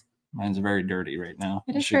us. Mine's very dirty right now.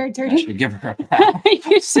 It is very dirty. I should give her a bath.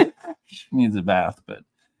 She needs a bath, but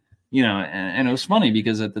you know, and it was funny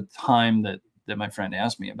because at the time that my friend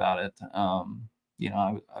asked me about it, you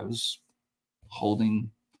know, I was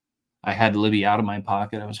holding. I had Libby out of my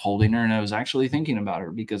pocket. I was holding her, and I was actually thinking about her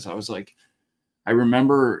because I was like, I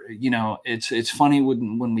remember, you know, it's funny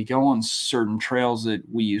when we go on certain trails that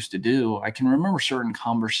we used to do, I can remember certain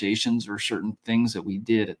conversations or certain things that we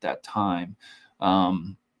did at that time.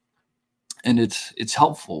 And it's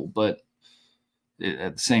helpful, but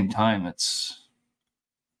at the same time, it's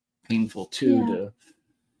painful too to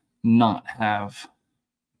not have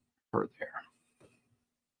her there.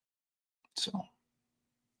 So.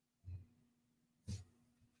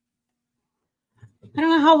 I don't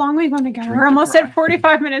know how long we're going to go. We're almost at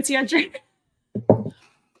 45 minutes yet. Drink.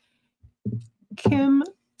 Kim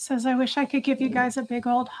says, I wish I could give you guys a big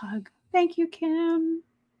old hug. Thank you, Kim.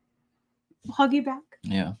 We'll hug you back.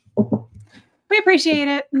 Yeah. We appreciate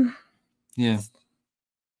it. Yeah.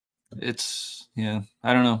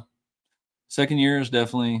 I don't know. Second year is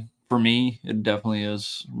definitely, for me, it definitely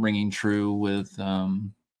is ringing true with,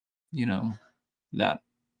 you know, that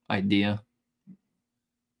idea.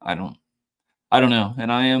 I don't know.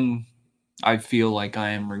 And I feel like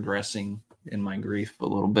I am regressing in my grief a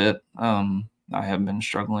little bit. I have been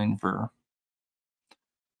struggling for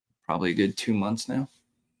probably a good 2 months now.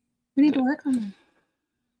 We need to work on that.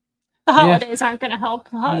 The holidays aren't going to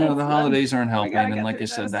help. No, the holidays aren't helping. And like I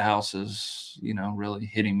said, the house is, you know, really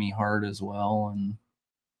hitting me hard as well. And,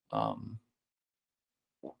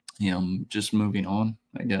 you know, just moving on,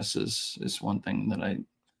 I guess, is one thing that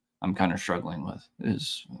I'm kind of struggling with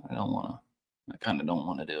is I kind of don't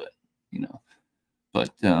want to do it, you know, but,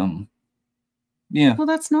 yeah. Well,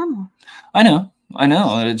 that's normal. I know.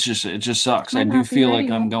 It just sucks. I do feel like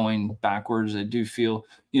I'm going backwards. I do feel,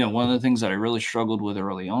 you know, one of the things that I really struggled with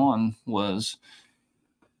early on was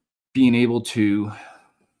being able to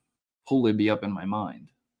pull Libby up in my mind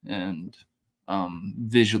and,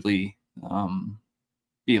 visually,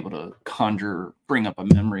 be able to bring up a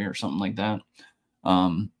memory or something like that.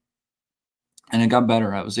 And it got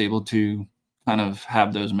better. I was able to kind of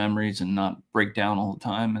have those memories and not break down all the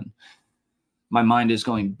time. And my mind is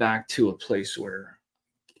going back to a place where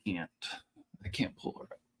I can't pull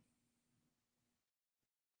it up.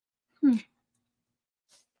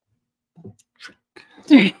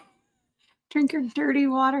 Drink your dirty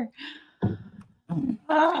water.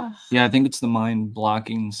 Yeah, I think it's the mind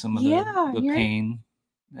blocking some of the you're pain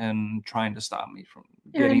and trying to stop me from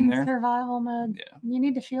you're getting in there. survival mode. Yeah. You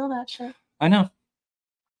need to feel that shit. I know.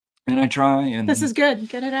 And I try, and this is good.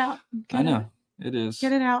 Get it out. I know. It is.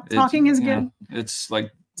 Get it out. Talking is good. It's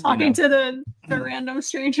like talking to the random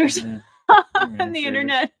strangers on the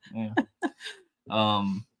internet. Yeah.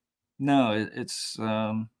 No, it's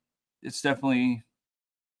definitely,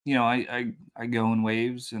 I go in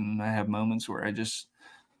waves, and I have moments where I just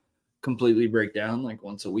completely break down like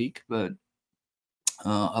once a week, but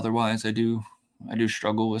otherwise I do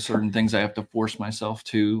struggle with certain things. I have to force myself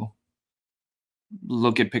to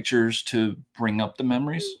look at pictures to bring up the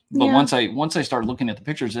memories. But once I start looking at the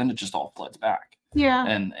pictures, then it just all floods back. Yeah.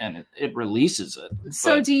 And it releases it.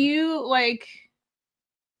 So do you, like,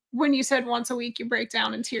 when you said once a week you break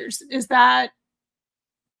down in tears, is that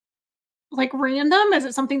like random? Is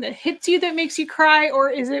it something that hits you that makes you cry? Or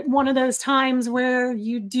is it one of those times where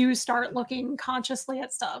you do start looking consciously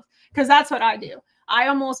at stuff? Because that's what I do. I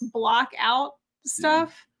almost block out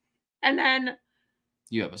stuff. And then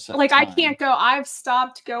you have a set like time. I can't go. I've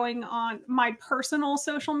stopped going on my personal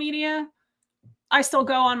social media. I still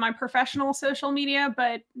go on my professional social media,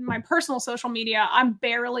 but my personal social media, I'm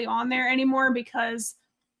barely on there anymore because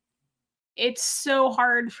it's so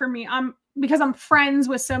hard for me. Because I'm friends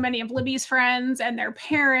with so many of Libby's friends and their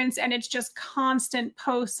parents, and it's just constant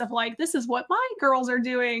posts of like, this is what my girls are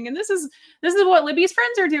doing, and this is what Libby's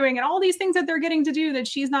friends are doing, and all these things that they're getting to do that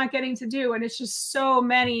she's not getting to do. And it's just so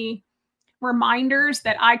many reminders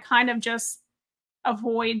that I kind of just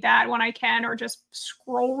avoid that when I can, or just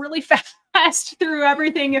scroll really fast through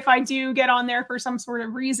everything if I do get on there for some sort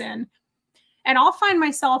of reason. And I'll find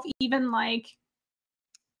myself even like,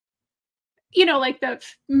 like the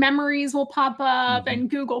memories will pop up and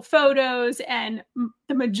Google Photos, and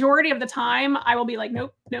the majority of the time I will be like,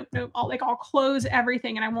 nope. I'll close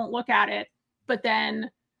everything and I won't look at it. But then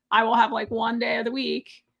I will have like one day of the week,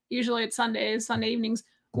 usually it's Sunday evenings,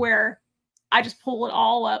 where I just pull it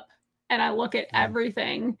all up and I look at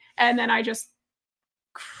everything, and then I just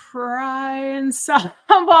cry and sob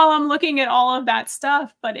while I'm looking at all of that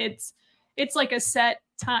stuff. But it's like a set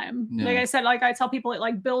time. Like I said, like I tell people, it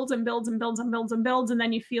like builds and builds and builds and builds and builds, and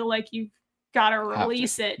then you feel like you've got to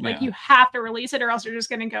release it. Like you have to release it, or else you're just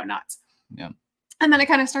going to go nuts. Yeah. And then it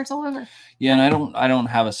kind of starts all over. Yeah, and I don't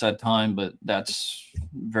have a set time, but that's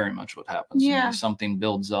very much what happens. Yeah. Something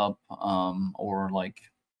builds up, or like,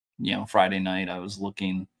 Friday night I was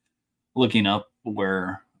looking up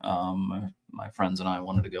where my friends and I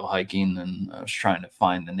wanted to go hiking, and I was trying to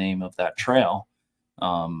find the name of that trail.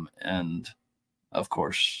 And of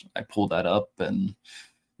course I pulled that up and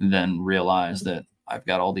then realized that I've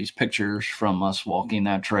got all these pictures from us walking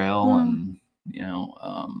that trail, and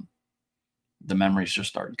the memories just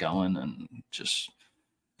start going, and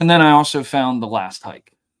then I also found the last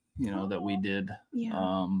hike, that we did.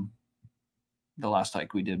 The last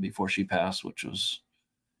hike we did before she passed, which was,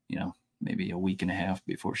 maybe a week and a half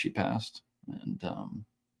before she passed. And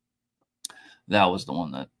that was the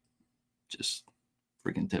one that just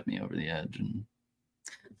freaking tipped me over the edge. And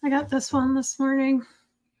I got this one this morning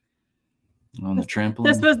on the trampoline.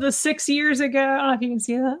 This was the 6 years ago. I don't know if you can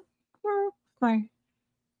see that. My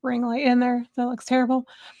ring light in there. That looks terrible.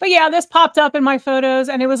 But yeah, this popped up in my photos,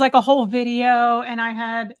 and it was like a whole video,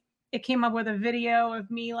 and it came up with a video of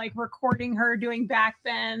me like recording her doing back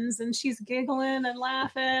bends, and she's giggling and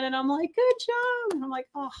laughing, and I'm like, good job. And I'm like,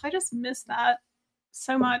 oh, I just miss that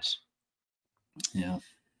so much. Yeah.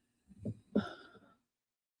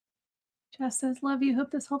 Jess says, love you. Hope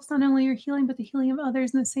this helps not only your healing, but the healing of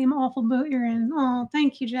others in the same awful boat you're in. Oh,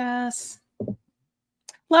 thank you, Jess.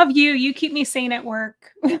 Love you. You keep me sane at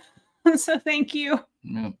work. So thank you.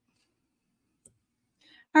 Yep.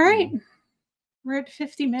 All right. We're at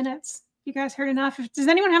 50 minutes. You guys heard enough. Does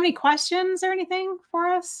anyone have any questions or anything for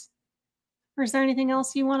us? Or is there anything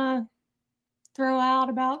else you want to throw out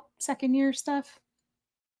about second year stuff?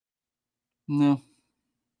 No.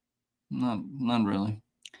 Not really.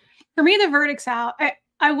 For me, the verdict's out.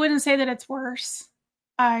 I wouldn't say that it's worse.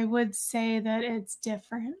 I would say that it's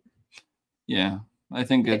different. Yeah. I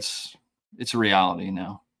think it's a reality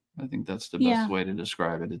now. I think that's the best way to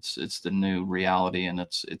describe it. It's the new reality, and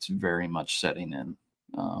it's very much setting in.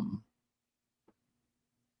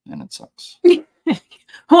 and it sucks.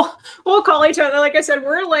 We'll call each other. Like I said,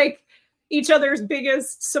 we're like each other's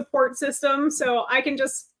biggest support system. So I can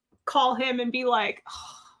just call him and be like,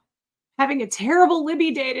 oh, having a terrible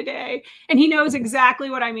Libby day today. And he knows exactly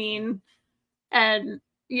what I mean. And,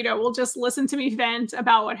 you know, will just listen to me vent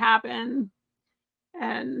about what happened.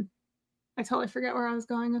 And I totally forget where I was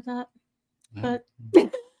going with that. Yeah. But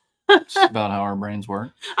it's about how our brains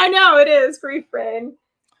work. I know it is brief brain.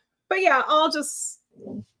 But yeah, I'll just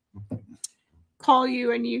call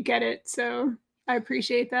you and you get it. So I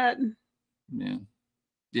appreciate that. Yeah.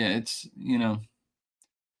 Yeah, it's, you know,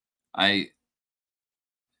 I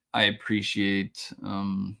appreciate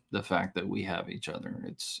the fact that we have each other.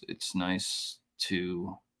 It's nice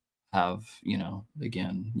to have, you know,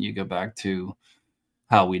 again, you go back to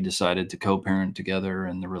how we decided to co-parent together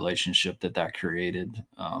and the relationship that created.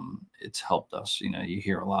 It's helped us. You know, you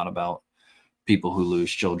hear a lot about people who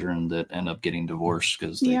lose children that end up getting divorced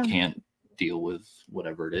because they can't deal with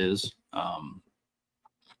whatever it is.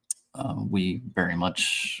 We very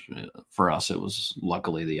much, for us, it was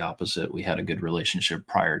luckily the opposite. We had a good relationship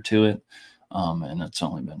prior to it. And it's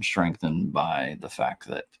only been strengthened by the fact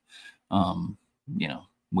that, you know,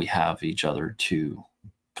 we have each other to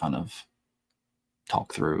kind of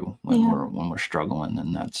talk through when we're struggling.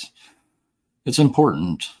 And it's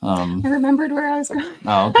important. I remembered where I was going.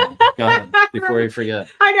 Oh, okay. Go ahead. Before you forget.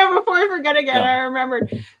 I know, before I forget again, I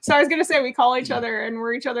remembered. So I was going to say we call each other and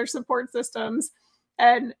we're each other's support systems.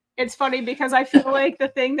 And it's funny because I feel like the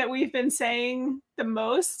thing that we've been saying the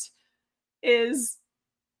most is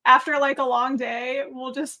after like a long day,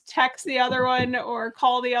 we'll just text the other one or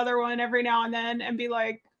call the other one every now and then and be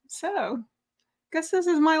like, so guess this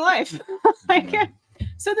is my life.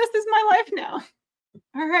 So this is my life now.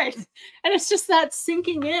 All right. And it's just that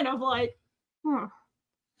sinking in of like, oh,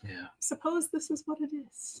 yeah, suppose this is what it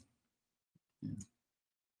is.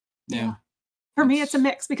 Yeah. For me, it's a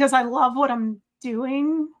mix because I love what I'm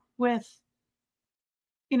doing with,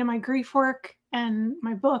 you know, my grief work and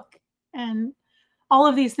my book and all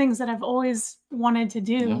of these things that I've always wanted to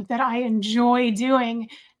do that I enjoy doing.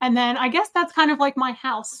 And then I guess that's kind of like my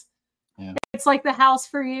house. Yeah. It's like the house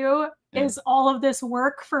for you is all of this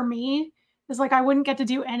work for me. It's like I wouldn't get to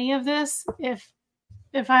do any of this if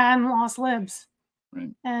I hadn't lost Libs. Right.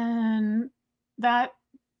 And that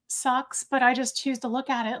sucks, but I just choose to look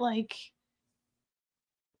at it like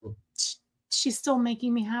she's still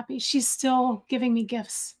making me happy. She's still giving me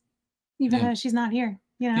gifts, even though she's not here.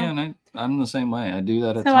 You know? Yeah, and I'm the same way. I do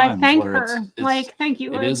that at so times. I thank her. Like, thank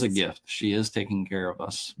you. It is a gift. She is taking care of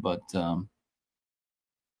us, but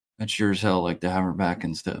I'd sure as hell like to have her back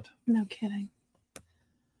instead. No kidding.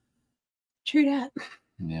 True dat.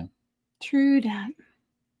 Yeah. True dat.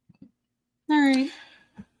 All right.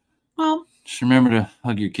 Well, just remember to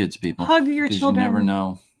hug your kids, people. Hug your children.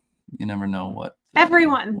 You never know what.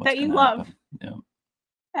 Everyone that you love. Happen.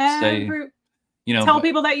 Yeah. Tell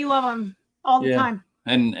people that you love them all the time.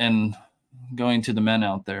 And going to the men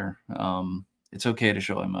out there, it's okay to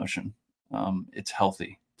show emotion. It's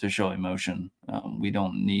healthy to show emotion. We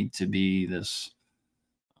don't need to be this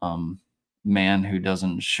man who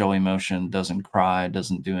doesn't show emotion, doesn't cry,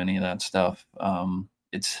 doesn't do any of that stuff.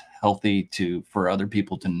 It's healthy for other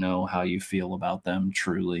people to know how you feel about them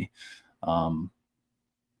truly.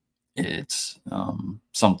 It's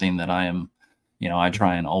something that I am, I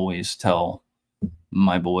try and always tell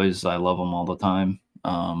my boys I love them all the time.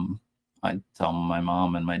 I tell my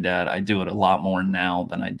mom and my dad. I do it a lot more now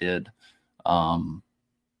than I did. And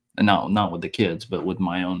not with the kids, but with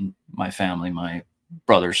my family, my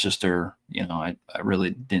brother, sister. I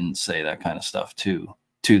really didn't say that kind of stuff to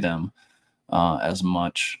them as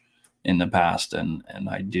much in the past, and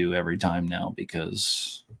I do every time now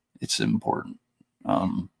because it's important.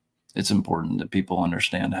 It's important that people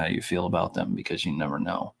understand how you feel about them because you never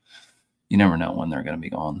know. You never know when they're going to be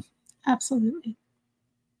gone. Absolutely.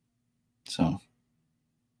 So. All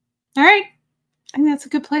right. I think that's a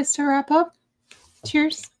good place to wrap up.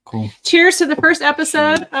 Cheers. Cool. Cheers to the first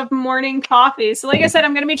episode of Morning Coffee. So like I said,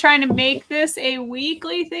 I'm going to be trying to make this a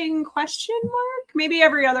weekly thing, ? Maybe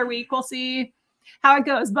every other week. We'll see how it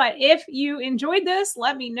goes. But if you enjoyed this,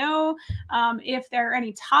 let me know. If there are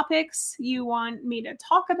any topics you want me to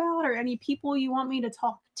talk about or any people you want me to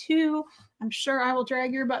talk to, I'm sure I will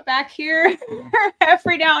drag your butt back here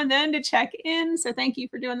every now and then to check in. So thank you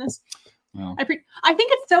for doing this. Well, I think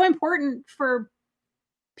it's so important for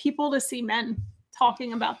people to see men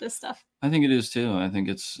talking about this stuff. I think it is too. I think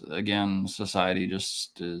it's, again, society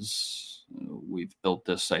just is we've built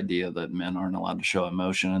this idea that men aren't allowed to show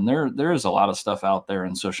emotion. And there is a lot of stuff out there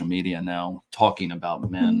in social media now talking about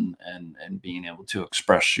men and being able to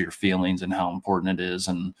express your feelings and how important it is,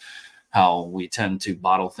 and how we tend to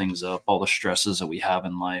bottle things up, all the stresses that we have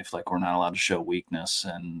in life. Like, we're not allowed to show weakness.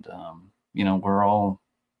 And, we're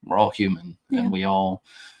all human, and we all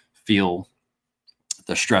feel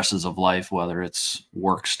the stresses of life, whether it's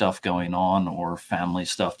work stuff going on or family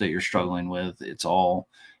stuff that you're struggling with. It's all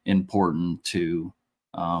important to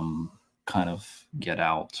kind of get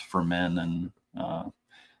out for men. And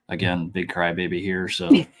again, big crybaby here, so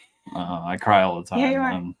I cry all the time. Yeah, you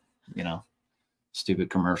are. And, stupid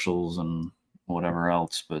commercials and whatever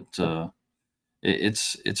else, but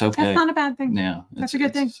it's okay. That's not a bad thing. Yeah, That's a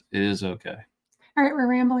good thing. It is okay. All right, we're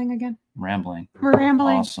rambling again. Rambling. We're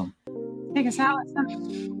rambling. Awesome. Take us out with some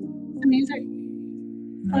music.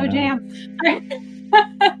 Oh, jam. All right.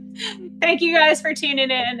 Thank you guys for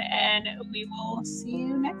tuning in, and we will see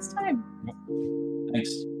you next time.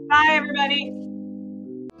 Thanks. Bye, everybody.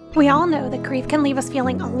 We all know that grief can leave us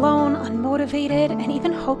feeling alone, unmotivated, and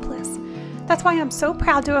even hopeless. That's why I'm so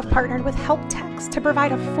proud to have partnered with HelpText to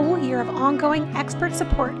provide a full year of ongoing expert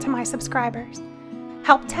support to my subscribers.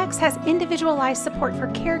 HelpText has individualized support for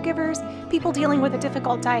caregivers, people dealing with a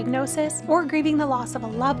difficult diagnosis, or grieving the loss of a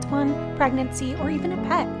loved one, pregnancy, or even a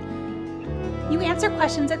pet. You answer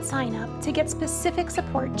questions at sign up to get specific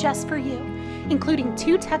support just for you, including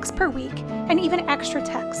 2 texts per week and even extra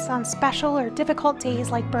texts on special or difficult days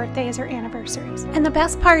like birthdays or anniversaries. And the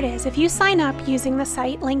best part is, if you sign up using the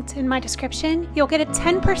site linked in my description, you'll get a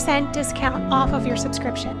 10% discount off of your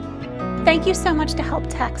subscription. Thank you so much to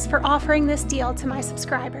HelpText for offering this deal to my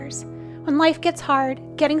subscribers. When life gets hard,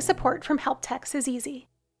 getting support from HelpText is easy.